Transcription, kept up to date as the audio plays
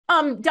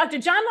Dr.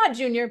 John Lott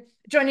Jr.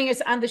 joining us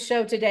on the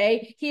show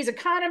today. He's an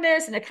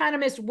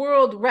economist,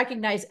 world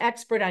recognized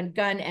expert on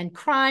gun and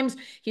crimes.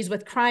 He's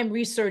with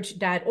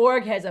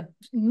crimeresearch.org, has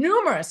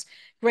numerous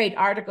great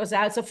articles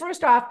out. So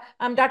first off,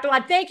 Dr.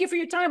 Lott, thank you for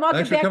your time. Welcome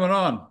Thanks for back. coming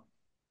on.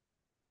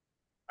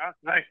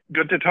 Hi,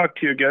 good to talk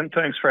to you again.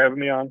 Thanks for having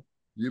me on.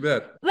 You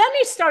bet. Let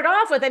me start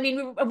off with,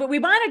 we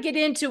want to get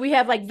into, we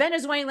have like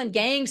Venezuelan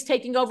gangs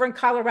taking over in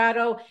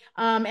Colorado,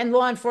 and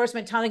law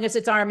enforcement telling us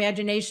it's our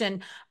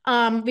imagination.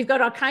 We've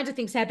got all kinds of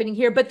things happening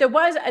here, but there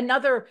was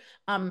another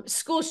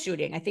school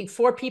shooting. I think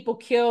 4 people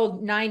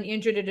killed, 9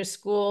 injured at a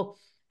school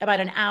about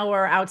an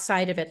hour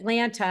outside of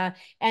Atlanta.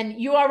 And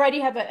you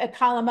already have a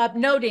column up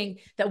noting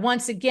that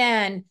once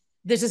again,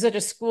 this is at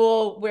a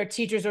school where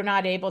teachers are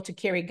not able to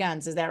carry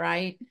guns. Is that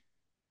right?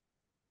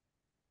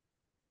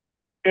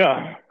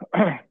 Yeah,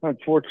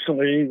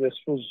 unfortunately, this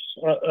was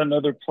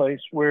another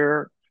place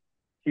where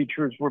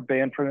teachers were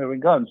banned from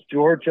having guns.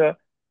 Georgia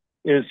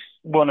is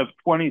one of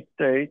 20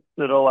 states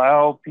that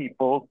allow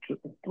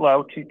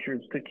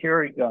teachers to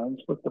carry guns,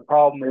 but the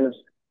problem is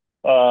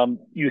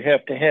you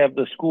have to have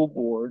the school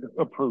board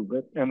approve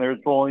it, and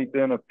there's only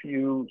been a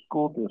few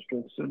school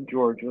districts in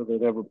Georgia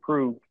that have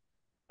approved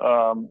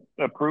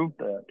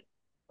that.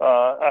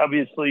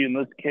 Obviously, in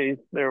this case,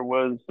 there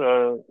was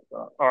an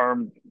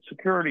armed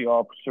security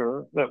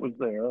officer that was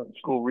there, a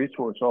school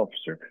resource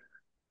officer.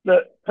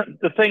 The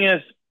thing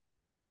is,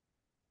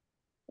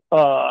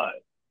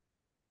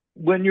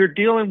 when you're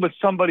dealing with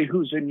somebody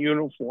who's in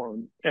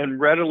uniform and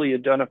readily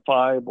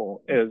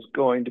identifiable as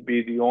going to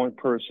be the only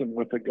person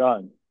with a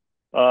gun,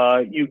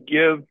 you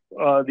give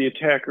the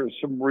attackers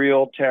some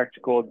real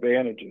tactical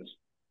advantages.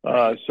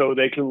 So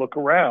they can look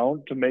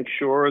around to make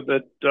sure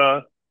that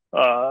the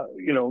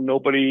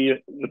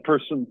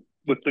person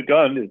with the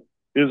gun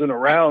isn't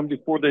around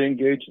before they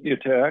engage the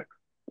attack,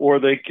 or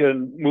they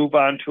can move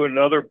on to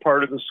another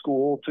part of the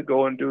school to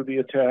go and do the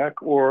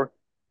attack, or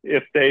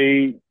if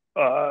they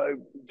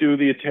do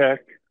the attack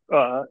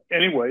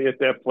anyway at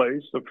that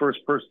place, the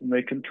first person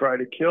they can try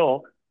to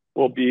kill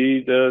will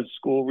be the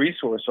school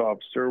resource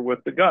officer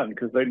with the gun,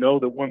 because they know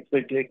that once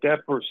they take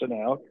that person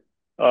out,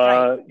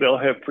 they'll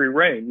have free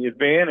reign. The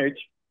advantage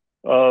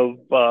of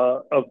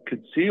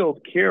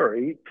concealed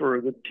carry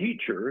for the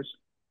teachers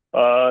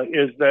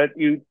is that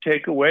you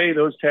take away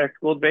those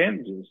tactical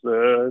advantages.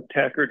 The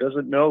attacker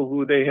doesn't know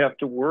who they have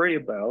to worry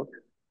about,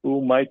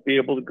 who might be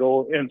able to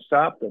go and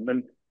stop them.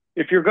 And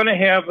if you're going to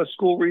have a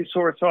school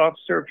resource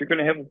officer, if you're going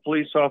to have a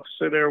police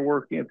officer there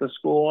working at the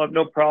school, I have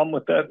no problem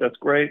with that. That's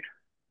great.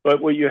 But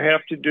what you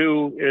have to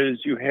do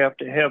is you have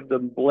to have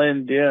them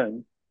blend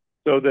in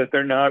so that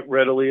they're not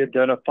readily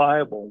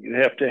identifiable. You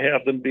have to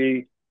have them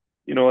be,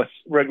 a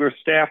regular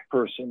staff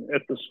person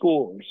at the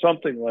school or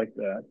something like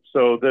that,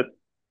 so that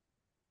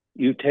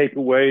you take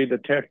away the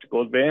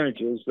tactical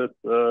advantages that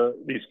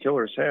these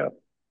killers have.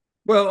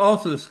 Well,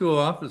 also the school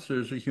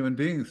officers are human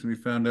beings. We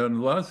found out in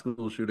a lot of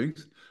school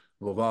shootings,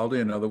 Uvalde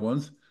and other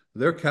ones,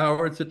 they're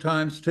cowards at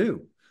times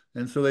too.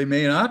 And so they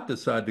may not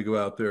decide to go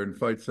out there and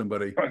fight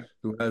somebody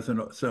who has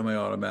a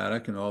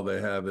semi-automatic and all they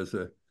have is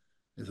a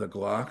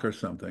Glock or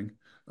something.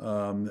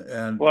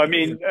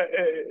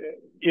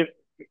 If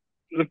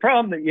the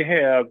problem that you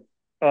have,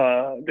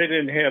 they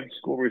didn't have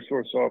school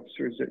resource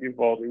officers at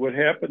Uvalde. What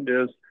happened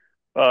is,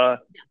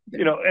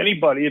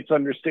 anybody, it's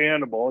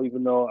understandable,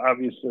 even though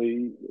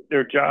obviously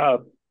their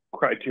job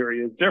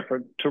criteria is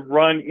different, to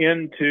run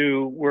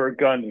into where a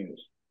gun is.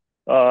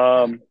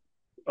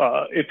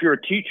 If you're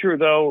a teacher,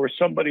 though, or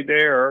somebody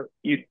there,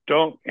 you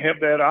don't have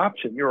that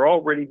option. You're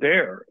already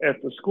there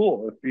at the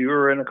school. If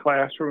you're in a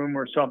classroom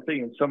or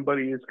something and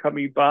somebody is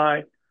coming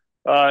by,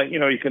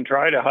 you can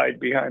try to hide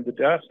behind the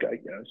desk, I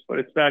guess, but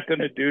it's not going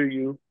to do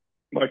you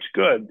much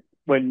good.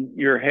 When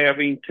you're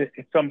having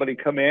somebody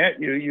come at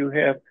you, you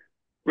have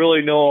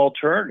really no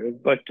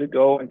alternative but to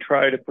go and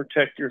try to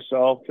protect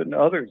yourself and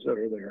others that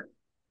are there.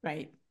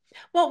 Right.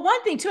 Well,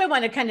 one thing too, I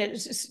want to kind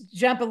of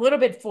jump a little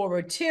bit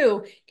forward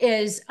too,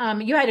 is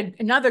you had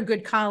another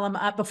good column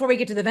up before we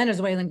get to the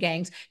Venezuelan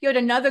gangs. You had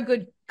another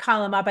good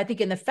column up, I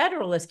think, in the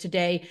Federalist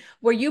today,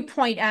 where you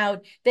point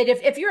out that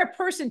if you're a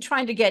person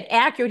trying to get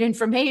accurate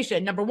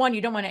information, number one,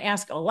 you don't want to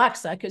ask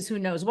Alexa, because who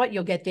knows what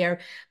you'll get there.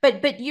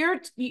 But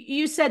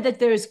you said that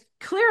there's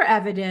clear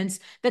evidence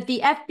that the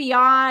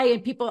FBI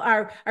and people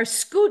are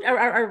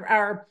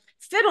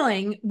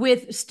fiddling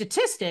with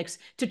statistics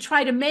to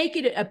try to make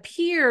it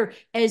appear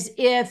as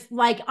if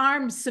like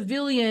armed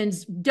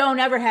civilians don't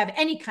ever have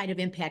any kind of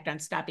impact on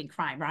stopping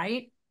crime,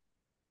 right?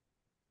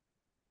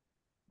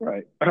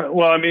 Right.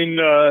 Well,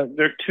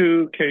 there are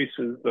 2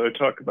 cases that I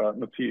talk about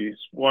in the piece.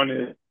 One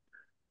is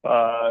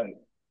the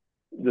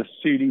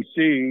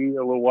CDC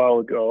a little while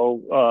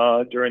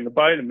ago during the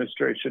Biden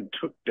administration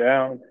took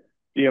down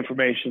the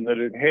information that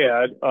it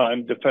had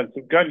on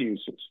defensive gun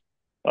uses.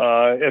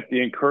 At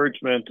the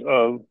encouragement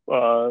of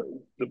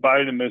the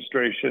Biden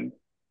administration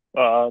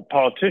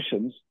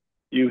politicians,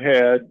 you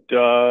had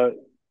the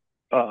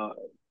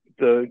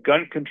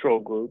gun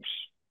control groups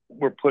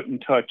were put in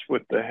touch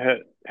with the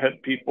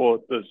head people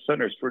at the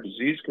Centers for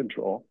Disease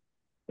Control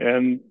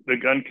And the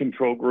gun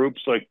control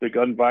groups like the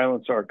Gun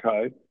Violence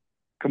Archive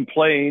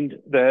complained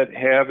that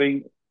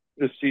having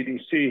the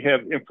CDC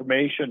have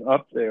information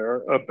up there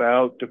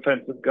about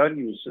defensive gun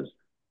uses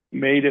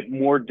made it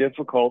more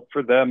difficult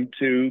for them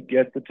to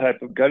get the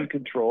type of gun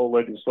control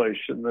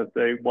legislation that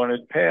they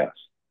wanted passed.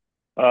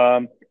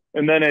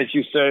 And then, as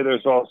you say,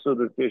 there's also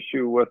this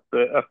issue with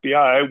the FBI.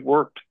 I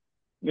worked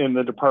in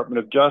the Department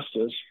of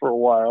Justice for a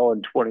while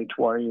in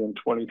 2020 and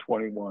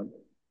 2021.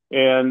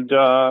 And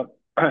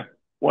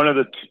one of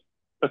the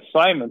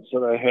assignments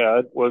that I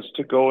had was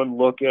to go and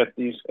look at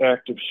these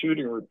active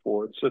shooting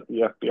reports that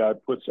the FBI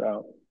puts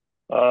out.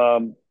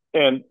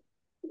 And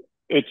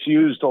it's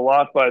used a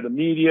lot by the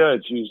media.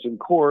 It's used in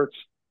courts.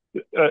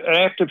 An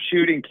active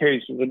shooting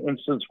case is an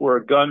instance where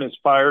a gun is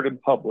fired in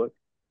public,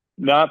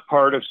 not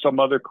part of some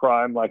other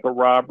crime like a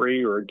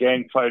robbery or a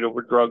gang fight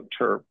over drug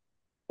turf.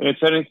 And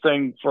it's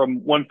anything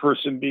from one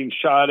person being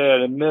shot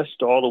at and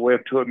missed all the way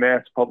up to a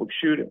mass public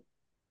shooting.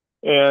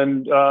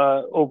 And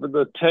over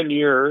the 10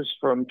 years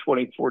from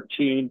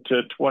 2014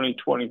 to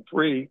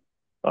 2023,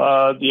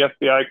 the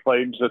FBI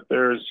claims that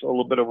there's a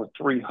little bit over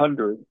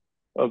 300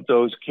 of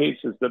those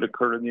cases that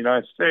occurred in the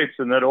United States,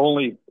 and that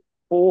only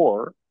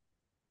 4%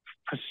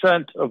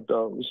 of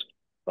those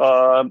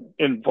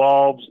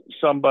involves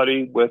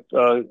somebody with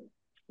a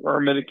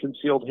permanent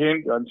concealed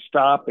handgun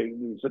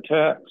stopping these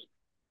attacks.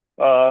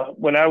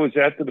 When I was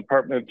at the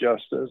Department of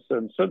Justice,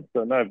 and since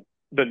then I've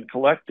been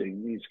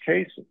collecting these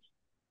cases.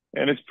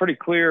 And it's pretty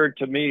clear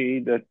to me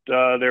that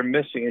they're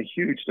missing a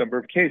huge number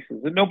of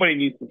cases. And nobody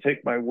needs to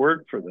take my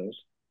word for this.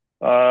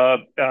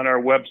 On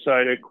our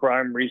website at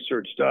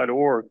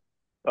crimeresearch.org,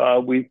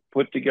 we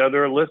put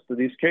together a list of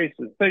these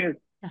cases.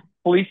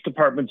 Police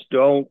departments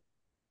don't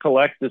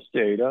collect this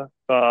data.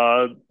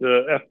 The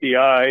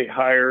FBI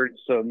hired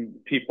some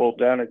people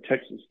down at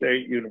Texas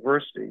State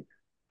University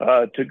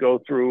to go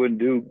through and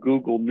do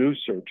Google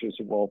News searches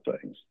of all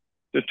things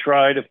to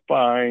try to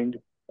find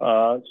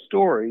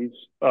stories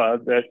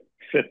that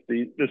fit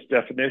this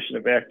definition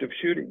of active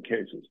shooting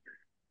cases.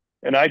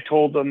 And I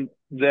told them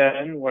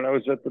then, when I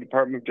was at the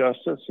Department of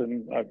Justice,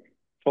 and I've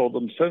told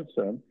them since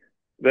then,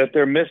 that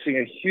they're missing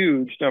a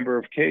huge number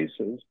of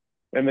cases.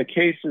 And the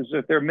cases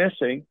that they're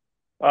missing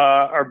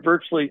are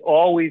virtually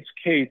always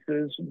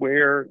cases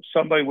where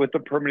somebody with a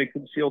permanent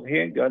concealed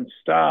handgun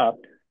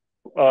stopped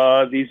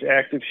these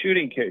active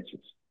shooting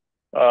cases.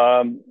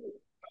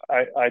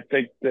 I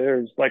think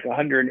there's like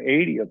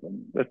 180 of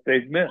them that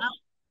they've missed.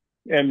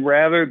 And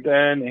rather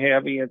than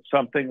having it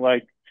something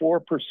like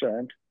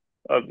 4%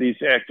 of these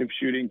active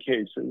shooting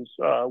cases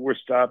were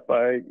stopped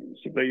by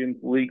civilians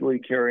legally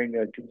carrying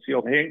a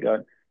concealed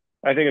handgun,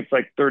 I think it's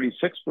like 36%.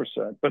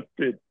 But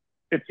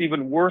it's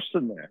even worse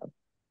than that,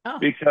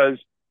 because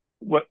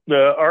what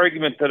the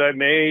argument that I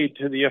made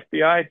to the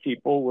FBI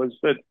people was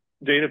that,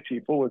 data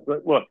people, was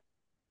that, look,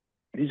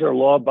 these are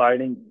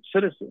law-abiding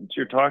citizens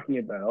you're talking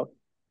about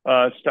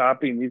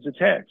stopping these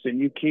attacks. And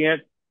you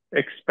can't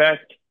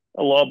expect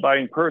a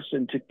law-abiding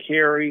person to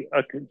carry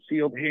a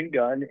concealed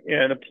handgun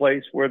in a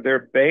place where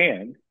they're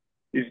banned,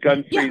 these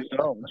gun-free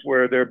zones,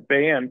 where they're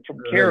banned from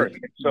carrying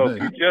it. So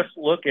if you just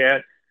look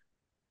at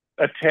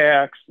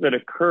attacks that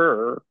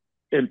occur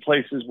in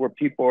places where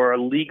people are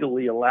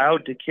legally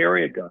allowed to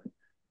carry a gun,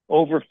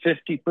 over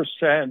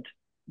 50%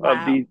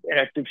 of these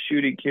active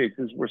shooting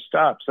cases were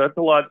stopped. So that's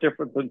a lot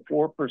different than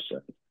 4%.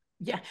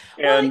 Yeah.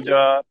 And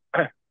go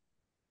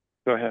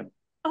ahead.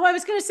 Oh, I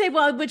was going to say,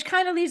 well, which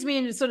kind of leads me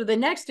into sort of the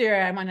next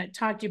area I want to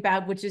talk to you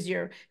about, which is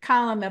your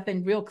column up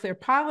in Real Clear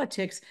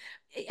Politics.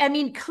 I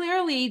mean,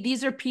 clearly,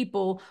 these are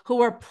people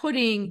who are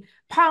putting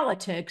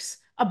politics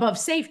above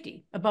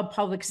safety, above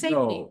public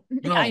safety.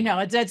 No. I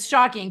know, that's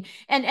shocking.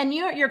 And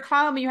your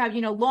column, you have,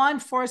 law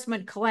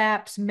enforcement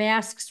collapse,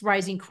 masks,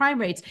 rising crime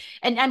rates.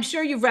 And I'm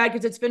sure you've read,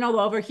 because it's been all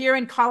over. Here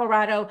in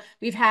Colorado,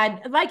 we've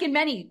had, like in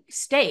many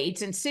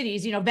states and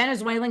cities,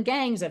 Venezuelan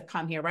gangs have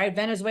come here, right?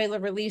 Venezuela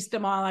released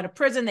them all out of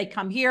prison. They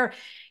come here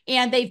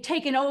and they've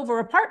taken over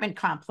apartment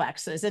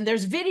complexes, and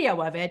there's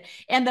video of it.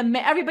 And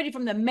everybody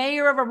from the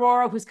mayor of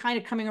Aurora, who's kind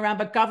of coming around,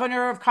 but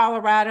governor of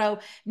Colorado,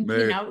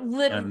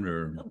 liberal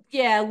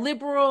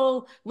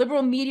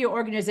media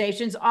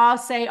organizations all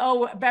say,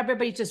 oh,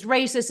 everybody's just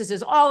racist. This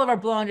is all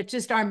overblown. It's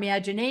just our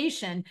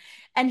imagination.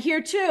 And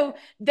here too,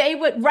 they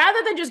would, rather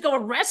than just go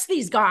arrest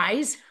these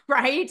guys,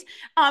 right?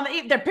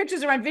 Their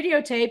pictures are on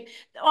videotape.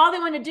 All they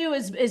want to do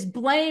is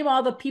blame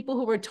all the people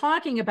who were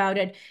talking about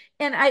it.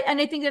 And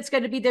I think that's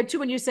going to be there too.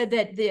 When you said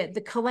that the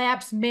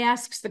collapse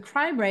masks the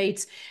crime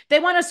rates, they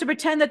want us to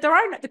pretend that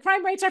the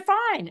crime rates are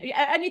fine.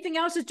 Anything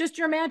else is just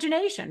your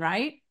imagination,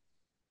 right?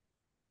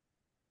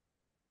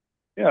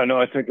 Yeah, no,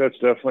 I think that's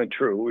definitely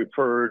true. We've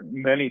heard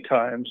many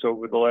times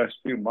over the last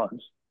few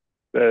months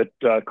that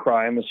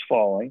crime is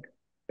falling.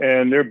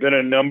 And there have been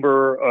a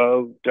number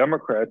of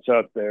Democrats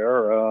out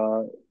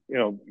there,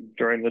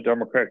 during the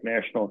Democratic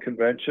National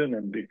Convention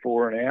and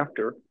before and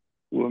after,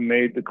 who have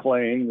made the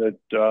claim that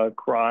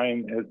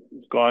crime has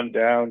gone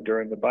down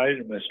during the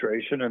Biden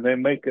administration, and they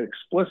make an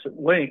explicit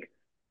link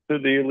to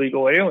the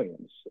illegal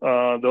aliens.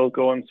 They'll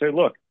go and say,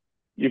 look,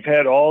 you've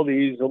had all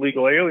these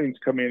illegal aliens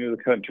coming into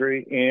the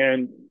country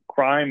and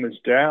crime is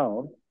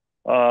down.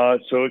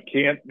 So it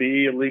can't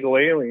be illegal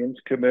aliens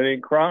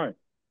committing crime.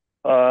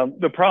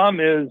 The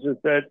problem is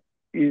that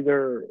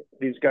either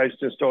these guys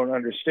just don't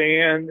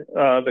understand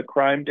the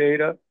crime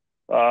data,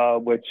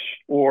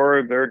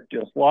 or they're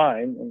just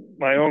lying. And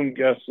my own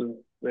guess is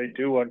they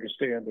do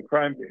understand the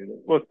crime data.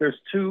 Look, there's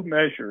two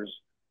measures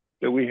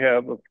that we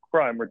have of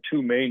crime, or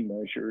two main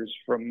measures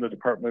from the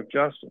Department of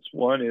Justice.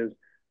 One is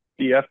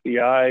the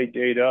FBI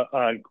data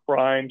on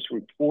crimes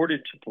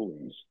reported to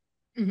police.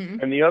 Mm-hmm.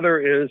 And the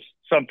other is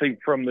something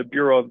from the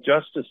Bureau of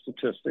Justice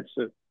Statistics,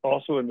 that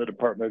also in the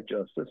Department of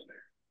Justice,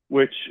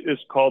 which is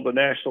called the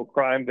National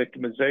Crime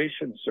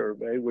Victimization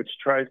Survey, which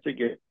tries to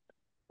get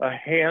a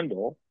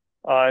handle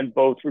on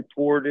both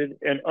reported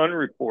and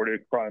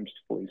unreported crimes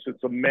to police.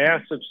 It's a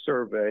massive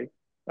survey.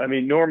 I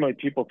mean, normally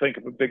people think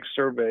of a big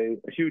survey,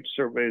 a huge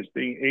survey, as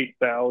being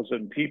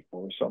 8,000 people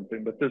or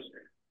something, but this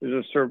is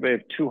a survey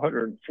of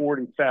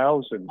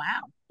 240,000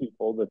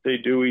 people that they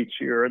do each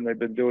year, and they've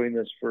been doing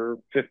this for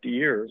 50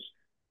 years.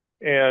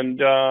 And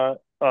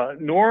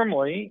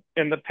normally,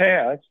 in the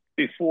past,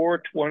 before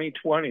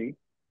 2020,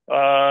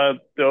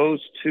 those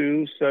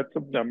two sets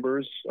of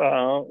numbers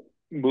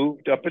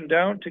moved up and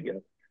down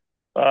together.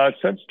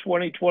 Since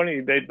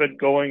 2020, they've been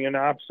going in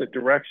opposite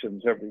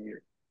directions every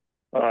year.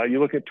 You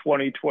look at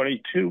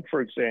 2022,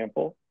 for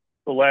example,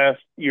 the last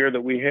year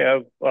that we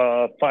have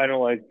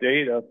finalized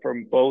data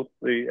from both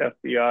the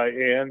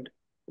FBI and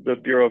the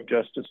Bureau of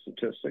Justice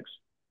Statistics.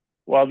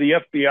 While the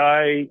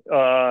FBI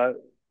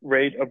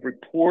rate of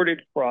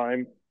reported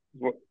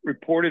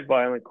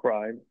violent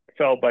crime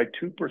fell by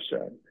 2%,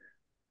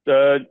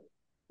 the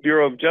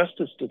Bureau of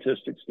Justice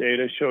Statistics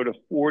data showed a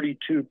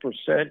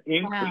 42%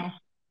 increase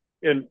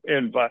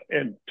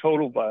in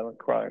total violent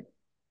crime.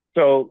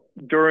 So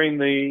during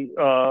the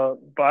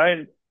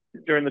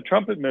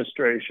Trump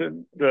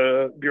administration,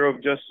 the Bureau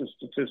of Justice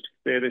Statistics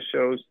data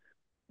shows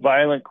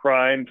violent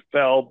crime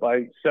fell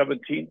by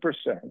 17%,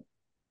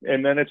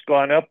 and then it's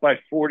gone up by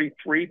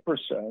 43%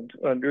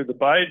 under the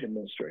Biden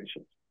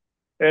administration.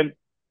 And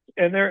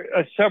there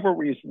are several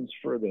reasons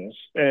for this,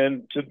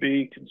 and to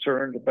be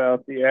concerned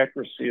about the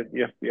accuracy of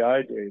the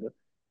FBI data.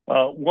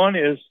 One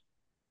is,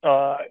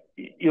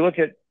 you look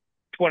at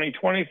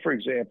 2020, for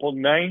example,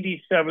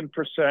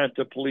 97%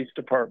 of police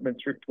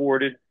departments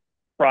reported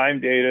crime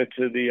data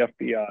to the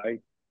FBI.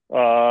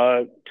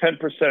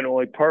 10%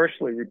 only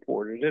partially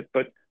reported it,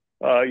 but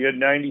you had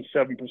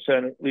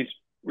 97% at least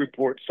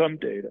report some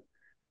data.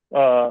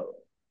 But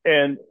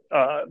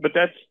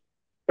that's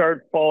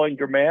started falling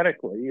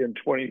dramatically in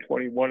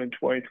 2021 and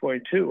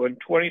 2022. In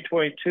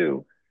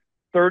 2022,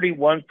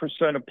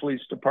 31% of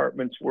police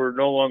departments were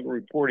no longer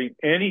reporting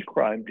any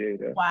crime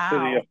data to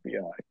the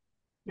FBI.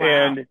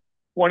 And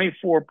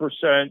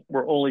 24%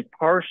 were only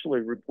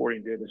partially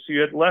reporting data. So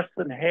you had less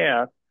than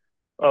half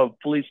of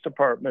police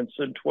departments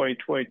in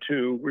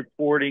 2022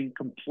 reporting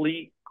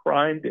complete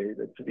crime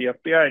data to the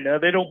FBI. Now,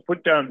 they don't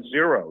put down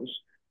zeros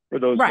for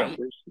those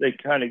numbers. They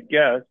kind of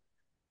guess.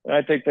 And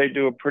I think they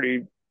do a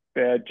pretty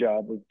bad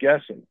job of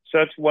guessing. So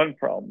that's one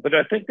problem. But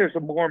I think there's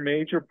a more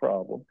major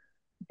problem.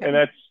 And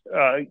that's,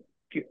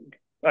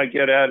 I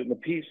get at in the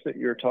piece that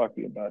you're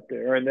talking about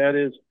there. And that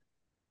is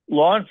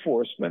law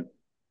enforcement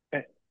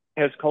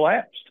has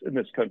collapsed in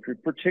this country,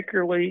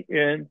 particularly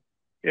in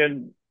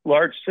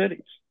large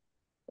cities.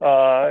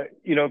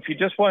 If you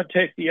just want to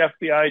take the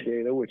FBI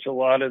data, which a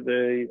lot of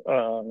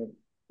the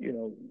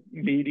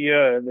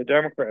media and the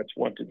Democrats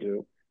want to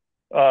do,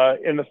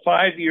 in the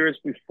 5 years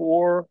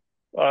before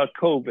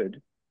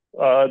COVID,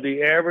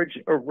 the average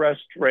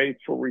arrest rate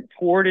for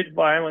reported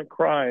violent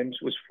crimes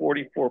was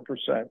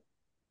 44%.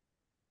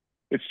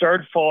 It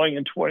started falling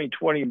in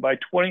 2020, and by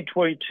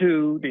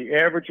 2022, the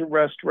average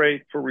arrest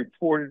rate for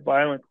reported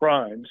violent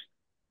crimes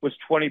was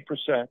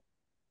 20%.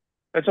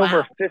 That's over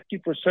a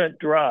 50%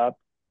 drop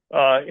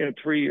in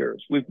 3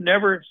 years. We've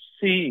never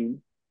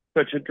seen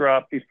such a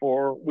drop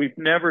before. We've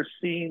never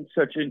seen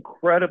such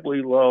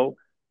incredibly low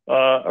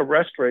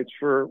arrest rates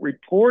for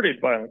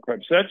reported violent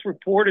crimes. So that's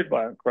reported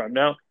violent crime.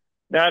 Now,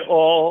 not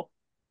all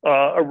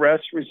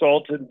arrests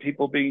result in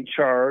people being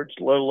charged,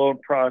 let alone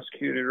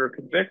prosecuted or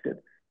convicted.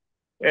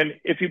 And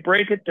if you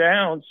break it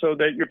down so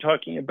that you're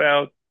talking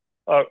about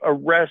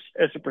arrests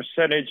as a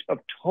percentage of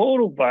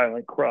total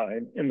violent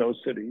crime in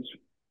those cities,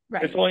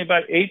 it's only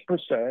about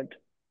 8%.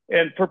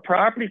 And for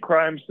property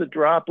crimes, the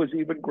drop was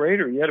even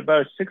greater. You had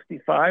about a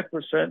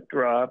 65%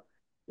 drop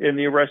in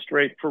the arrest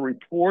rate for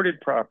reported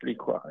property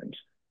crimes,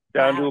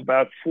 down to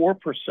about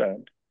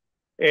 4%.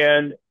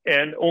 And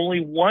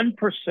only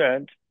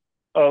 1%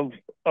 of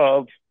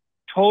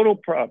total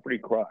property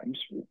crimes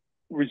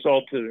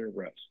resulted in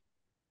arrest.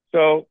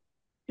 So,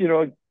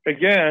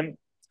 again,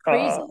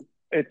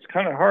 it's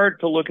kind of hard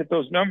to look at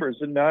those numbers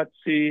and not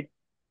see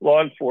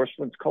law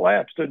enforcement's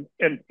collapsed.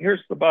 And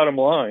here's the bottom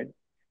line,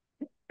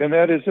 and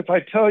that is, if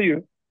I tell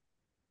you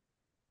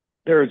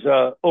there's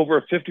over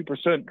a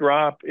 50%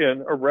 drop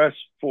in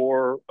arrests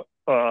for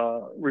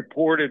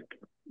reported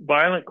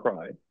violent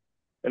crime,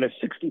 and a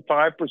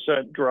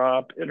 65%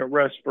 drop in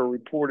arrests for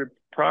reported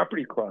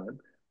property crime,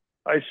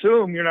 I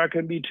assume you're not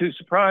going to be too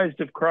surprised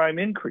if crime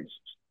increases.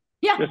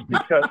 Yeah. Just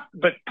because,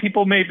 but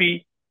people may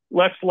be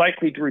less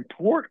likely to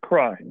report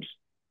crimes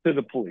to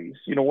the police.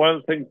 You know, one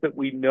of the things that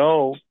we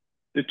know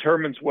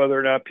determines whether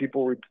or not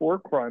people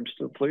report crimes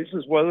to the police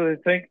is whether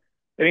they think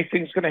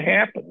anything's going to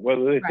happen,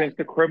 whether they think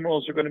the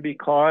criminals are going to be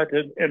caught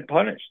and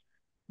punished.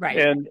 Right.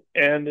 And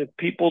if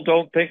people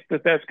don't think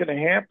that that's going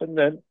to happen,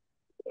 then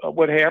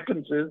what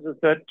happens is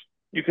that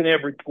you can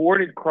have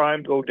reported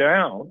crime go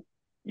down,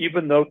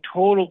 even though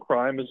total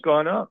crime has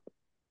gone up.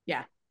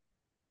 Yeah.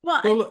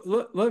 Well,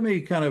 let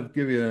me kind of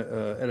give you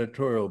an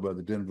editorial by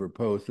the Denver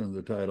Post under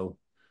the title.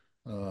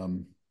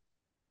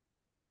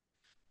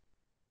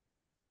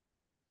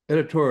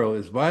 Editorial,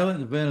 is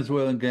violent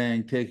Venezuelan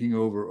gang taking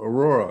over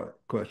Aurora? ?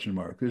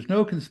 There's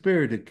no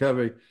conspiracy to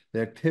cover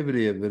the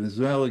activity of the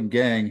Venezuelan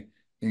gang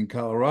in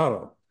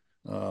Colorado,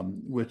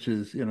 which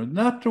is,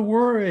 not to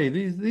worry.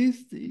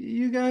 These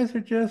you guys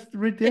are just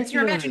ridiculous. It's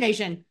your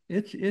imagination.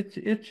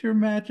 It's your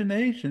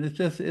imagination.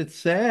 It's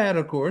sad,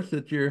 of course,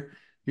 that you're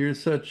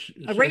such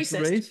a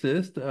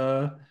racist.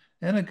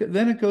 And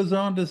then it goes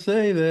on to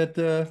say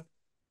that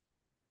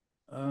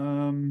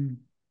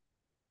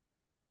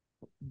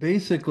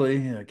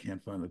basically, I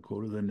can't find the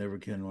quote, as I never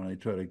can when I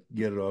try to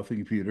get it off the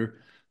computer.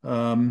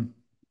 But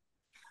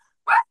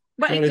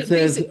it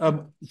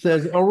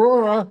says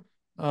Aurora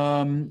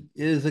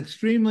is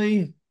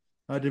extremely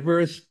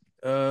diverse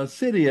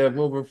city of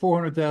over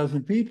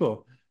 400,000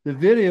 people. The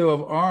video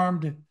of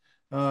armed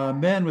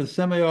men with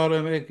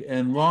semi-automatic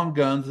and long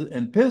guns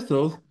and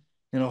pistols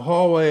in a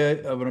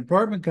hallway of an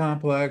apartment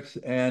complex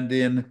and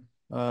in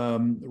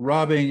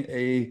robbing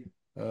a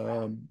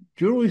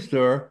jewelry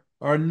store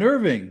are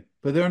unnerving,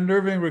 but they're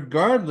unnerving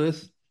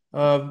regardless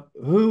of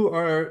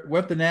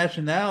what the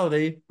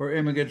nationality or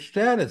immigrant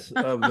status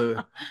of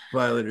the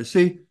violators.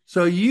 See,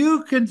 so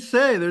you can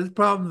say there's a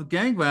problem with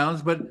gang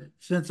violence, but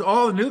since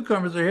all the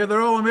newcomers are here, they're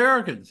all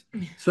Americans.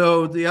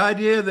 So the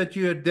idea that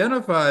you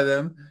identify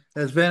them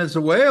as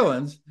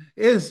Venezuelans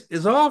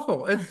is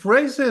awful. It's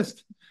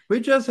racist. We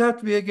just have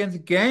to be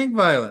against gang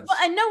violence. Well,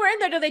 and nowhere in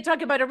there do they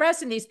talk about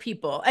arresting these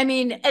people. I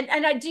mean,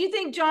 and do you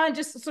think, John,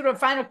 just sort of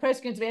final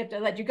questions, we have to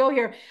let you go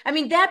here. I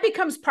mean, that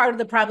becomes part of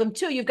the problem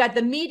too. You've got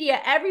the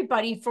media,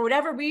 everybody, for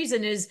whatever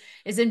reason, is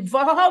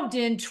involved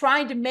in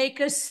trying to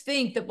make us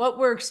think that what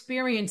we're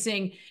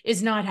experiencing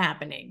is not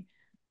happening.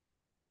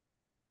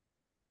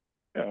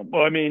 Yeah,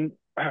 well, I mean,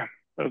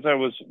 as I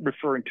was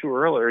referring to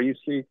earlier, you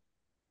see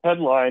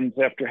headlines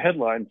after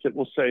headlines that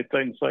will say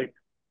things like,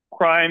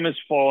 crime is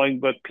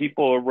falling, but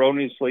people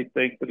erroneously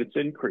think that it's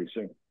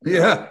increasing.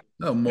 Yeah,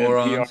 no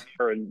morons.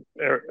 NPR and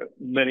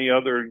many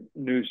other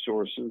news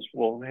sources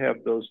will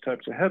have those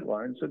types of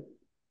headlines.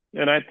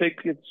 And I think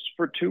it's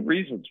for two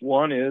reasons.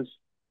 One is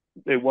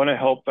they want to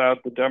help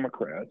out the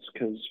Democrats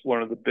because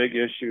one of the big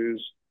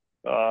issues,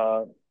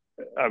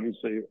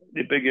 obviously,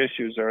 the big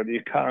issues are the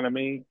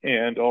economy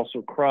and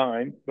also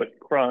crime, but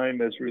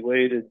crime is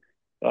related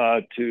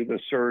to the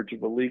surge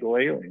of illegal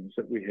aliens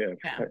that we have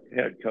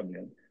had come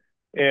in.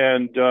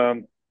 And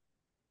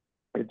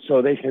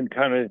so they can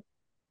kind of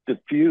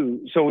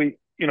diffuse. So we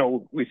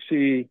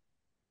see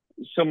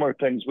similar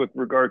things with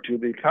regard to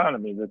the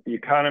economy, that the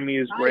economy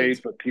is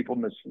great, but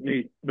people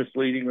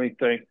misleadingly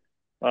think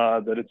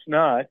that it's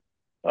not.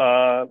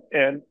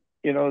 And,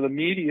 the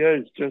media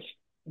is just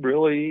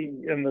really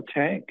in the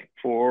tank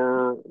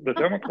for the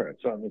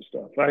Democrats on this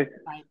stuff.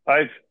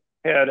 I've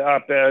had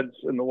op-eds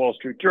in the Wall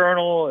Street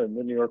Journal and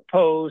the New York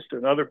Post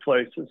and other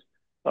places,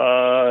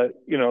 and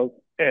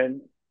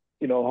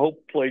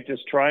hopefully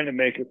just trying to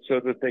make it so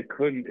that they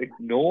couldn't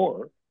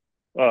ignore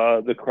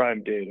the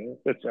crime data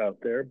that's out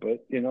there,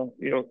 but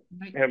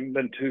haven't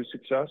been too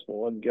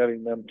successful in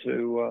getting them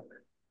to.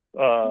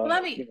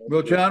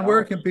 Well, John,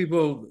 where can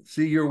people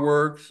see your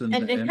works and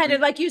kind of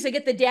like you say,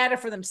 get the data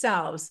for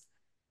themselves?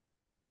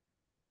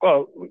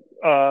 Well,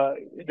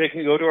 they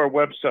can go to our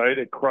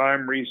website at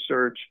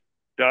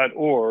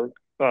crimeresearch.org,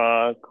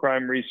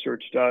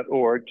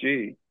 crimeresearch.org,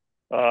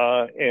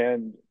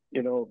 and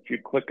if you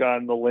click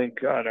on the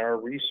link on our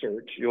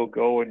research, you'll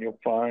go and you'll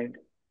find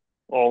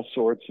all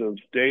sorts of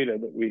data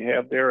that we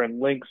have there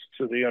and links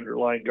to the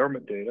underlying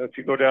government data. If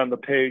you go down the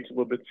page a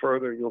little bit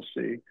further, you'll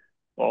see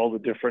all the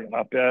different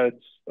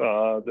op-eds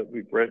that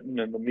we've written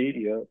in the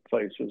media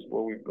places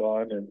where we've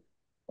gone and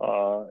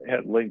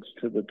had links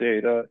to the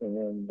data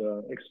and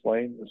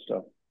explained the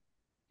stuff.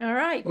 All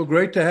right. Well,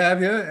 great to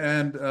have you,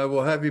 and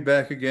we'll have you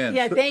back again.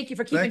 Yeah, thank you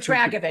for keeping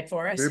track of it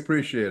for us. We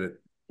appreciate it.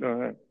 All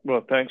right.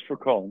 Well, thanks for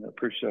calling. I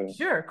appreciate it.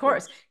 Sure, of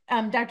course.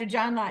 Dr.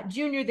 John Lott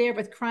Jr. there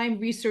with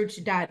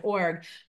crimeresearch.org.